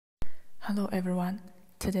Hello everyone.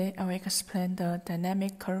 Today I will explain the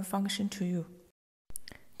dynamic curve function to you.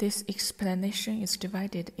 This explanation is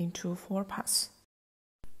divided into 4 parts.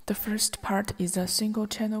 The first part is the single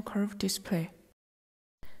channel curve display.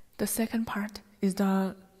 The second part is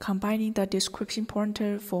the combining the description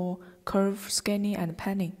pointer for curve scanning and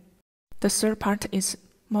panning. The third part is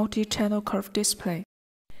multi-channel curve display.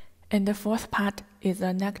 And the fourth part is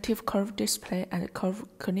the negative curve display and curve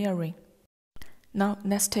clearing. Now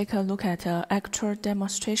let's take a look at the actual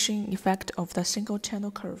demonstration effect of the single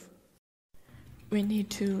channel curve. We need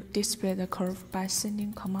to display the curve by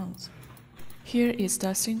sending commands. Here is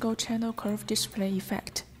the single channel curve display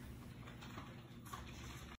effect.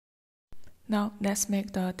 Now let's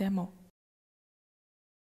make the demo.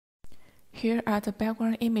 Here are the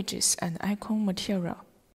background images and icon material.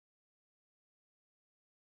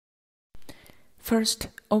 First,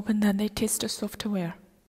 open the latest software.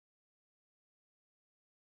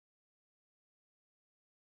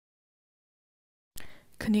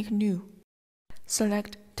 Click New.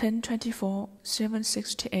 Select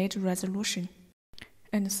 1024-768 resolution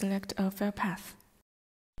and select a file path.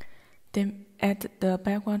 Then add the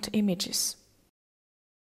background images.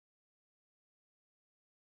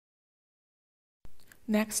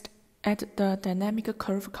 Next, add the dynamic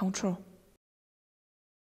curve control.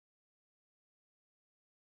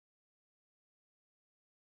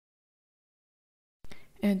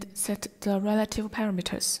 And set the relative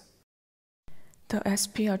parameters. The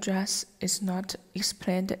SP address is not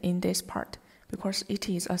explained in this part because it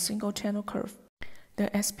is a single channel curve.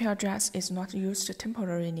 The SP address is not used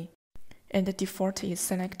temporarily, and the default is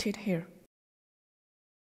selected here.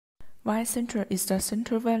 Y center is the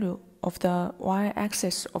center value of the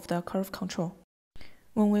y-axis of the curve control.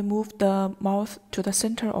 When we move the mouse to the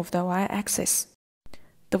center of the y-axis,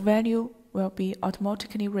 the value will be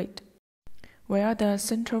automatically read, where the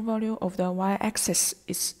center value of the y-axis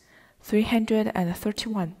is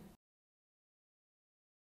 331.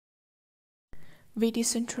 VD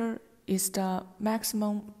center is the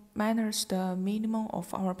maximum minus the minimum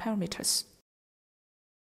of our parameters.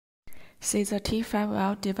 See the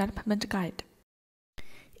T5L development guide.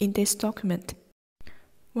 In this document,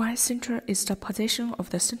 Y center is the position of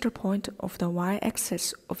the center point of the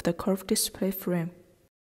y-axis of the curve display frame.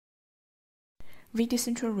 VD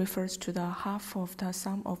center refers to the half of the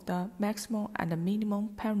sum of the maximum and the minimum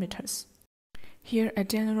parameters. Here I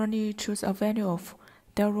generally choose a value of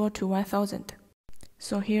 0 to 1000,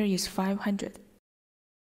 so here is 500.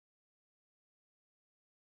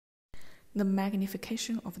 The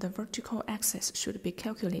magnification of the vertical axis should be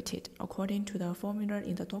calculated according to the formula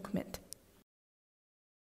in the document.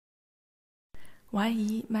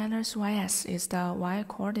 YE minus YS is the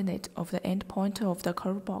y-coordinate of the endpoint of the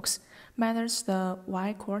curve box minus the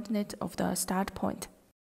y-coordinate of the start point.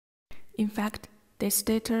 In fact, this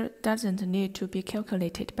data doesn't need to be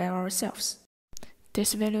calculated by ourselves.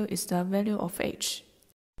 This value is the value of h,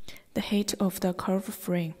 the height of the curve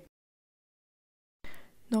frame.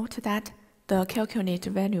 Note that the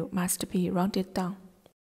calculated value must be rounded down.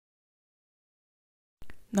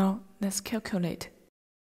 Now let's calculate.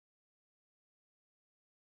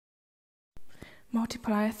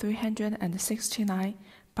 Multiply 369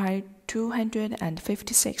 by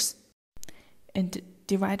 256 and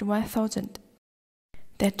divide 1000.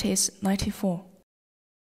 That is 94.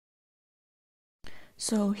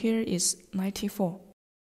 So here is 94.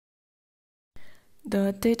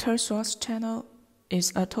 The data source channel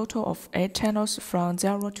is a total of 8 channels from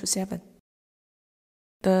 0 to 7.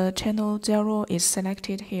 The channel 0 is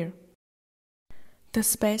selected here. The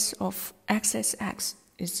space of axis x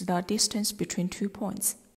is the distance between 2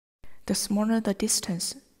 points. The smaller the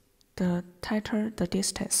distance, the tighter the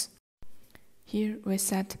distance. Here we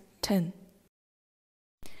set 10.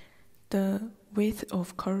 The width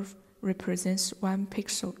of curve represents 1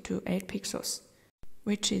 pixel to 8 pixels,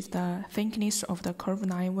 which is the thickness of the curve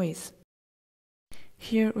line width.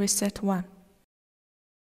 Here we set 1.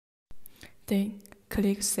 Then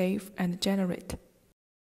click Save and Generate.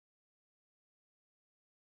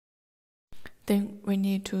 Then we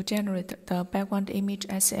need to generate the background image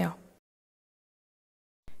SL.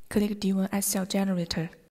 Click DWIN SL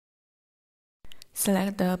generator.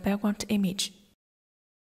 Select the background image.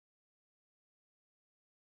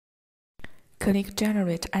 Click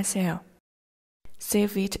Generate SL.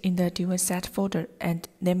 Save it in the DWIN set folder and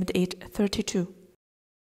name it 32.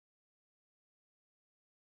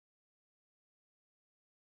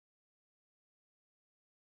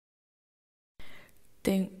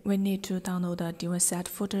 Then we need to download the DWIN set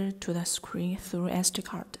folder to the screen through SD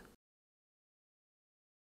card.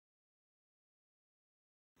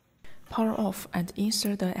 Power off and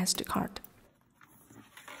insert the SD card.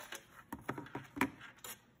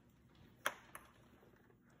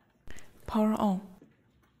 Power on.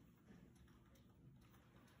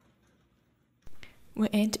 When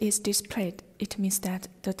end is displayed, it means that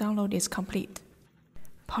the download is complete.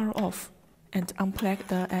 Power off and unplug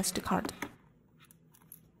the SD card.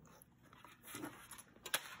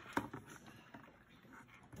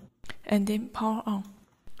 And then power on.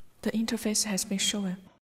 The interface has been shown.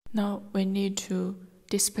 Now we need to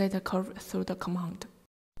display the curve through the command.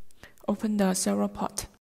 Open the serial port.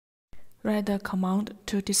 Write the command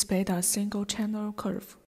to display the single channel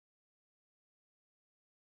curve.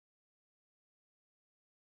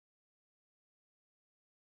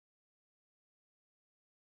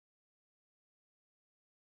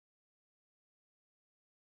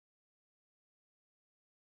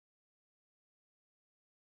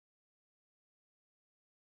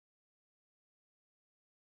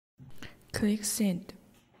 Click Send.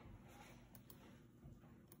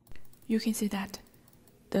 You can see that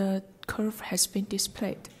the curve has been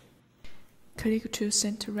displayed. Click to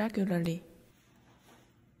send regularly.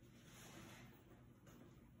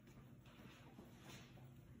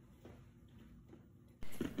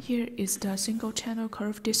 Here is the single channel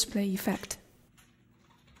curve display effect.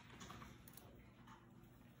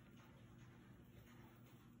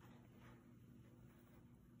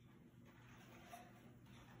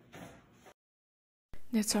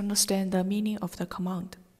 Let's understand the meaning of the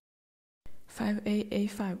command.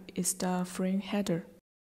 5A5 is the frame header.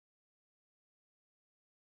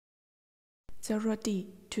 0D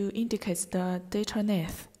to indicate the data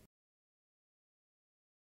length.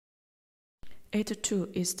 82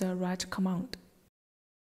 is the write command.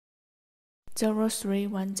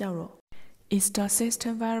 0310 is the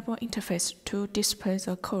system variable interface to display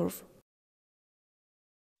the curve.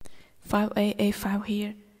 5A5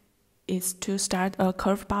 here is to start a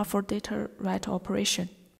curve buffer data write operation.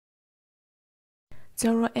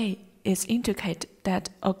 0A is indicate that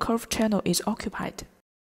a curve channel is occupied.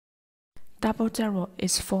 00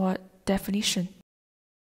 is for definition.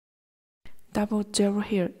 00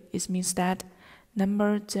 here means that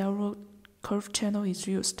number 0 curve channel is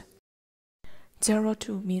used.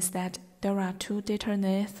 02 means that there are 2 data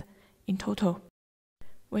lengths in total,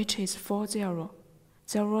 which is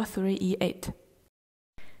 4003E8.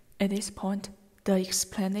 At this point, the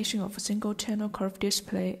explanation of single channel curve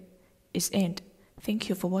display is end. Thank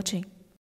you for watching.